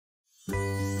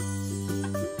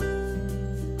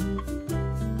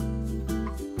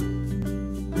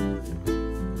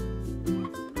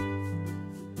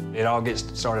It all gets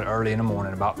started early in the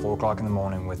morning, about 4 o'clock in the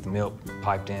morning, with the milk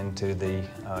piped into the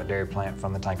dairy plant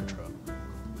from the tanker truck.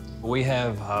 We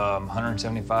have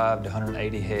 175 to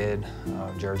 180 head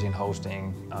Jersey and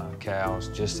Holstein cows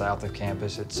just south of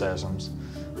campus at Sesam's.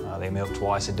 They milk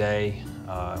twice a day,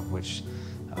 which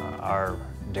our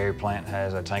dairy plant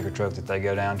has a tanker truck that they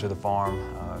go down to the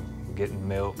farm, getting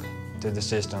milk to the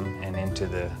system and into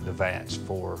the vats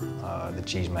for the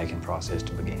cheese making process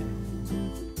to begin.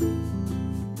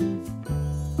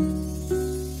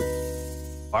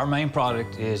 Our main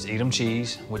product is Edam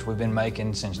Cheese, which we've been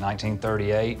making since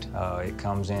 1938. It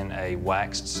comes in a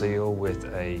waxed seal with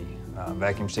a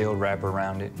vacuum sealed wrapper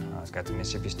around it. It's got the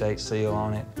Mississippi State seal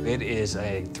on it. It is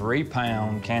a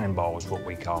 3-pound cannonball is what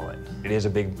we call it. It is a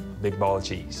big ball of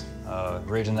cheese.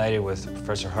 Originated with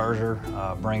Professor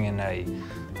Herzer, bringing a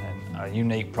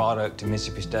unique product to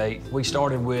Mississippi State. We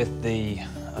started with the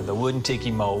wooden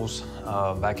tiki molds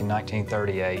back in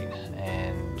 1938,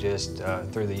 and just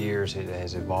through the years it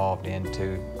has evolved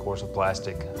into, of course, a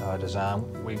plastic design.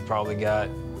 We've probably got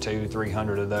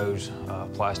 200-300 of those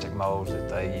plastic molds that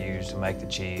they use to make the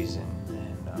cheese,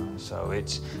 and so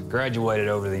it's graduated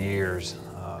over the years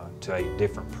to a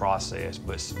different process,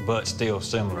 but still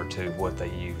similar to what they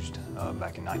used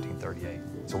back in 1938.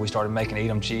 So we started making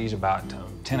Edam cheese about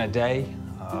 10 a day,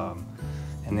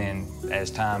 and then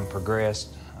as time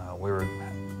progressed, we were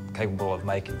capable of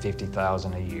making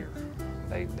 50,000 a year.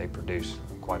 They produce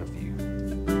quite a few.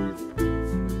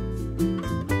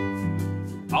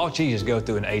 All cheeses go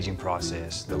through an aging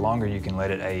process. The longer you can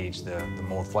let it age, the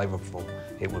more flavorful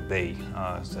it would be.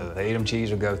 So the Edam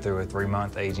cheese will go through a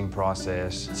 3-month aging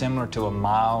process. Similar to a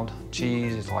mild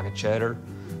cheese, it's like a cheddar.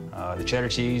 The cheddar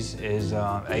cheese is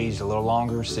aged a little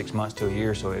longer, 6 months to a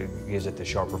year, so it gives it the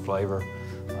sharper flavor.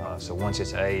 So once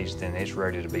it's aged, then it's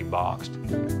ready to be boxed.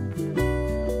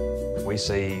 We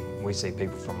see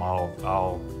people from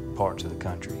all parts of the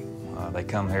country. They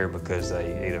come here because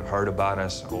they either heard about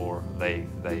us or they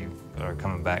are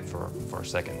coming back for a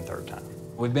second and third time.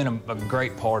 We've been a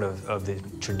great part of the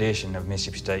tradition of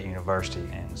Mississippi State University,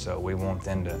 and so we want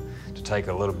them to take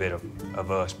a little bit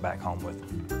of us back home with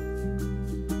them.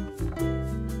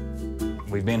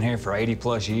 We've been here for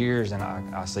 80+ years, and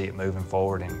I see it moving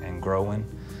forward and growing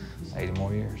 80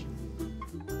 more years.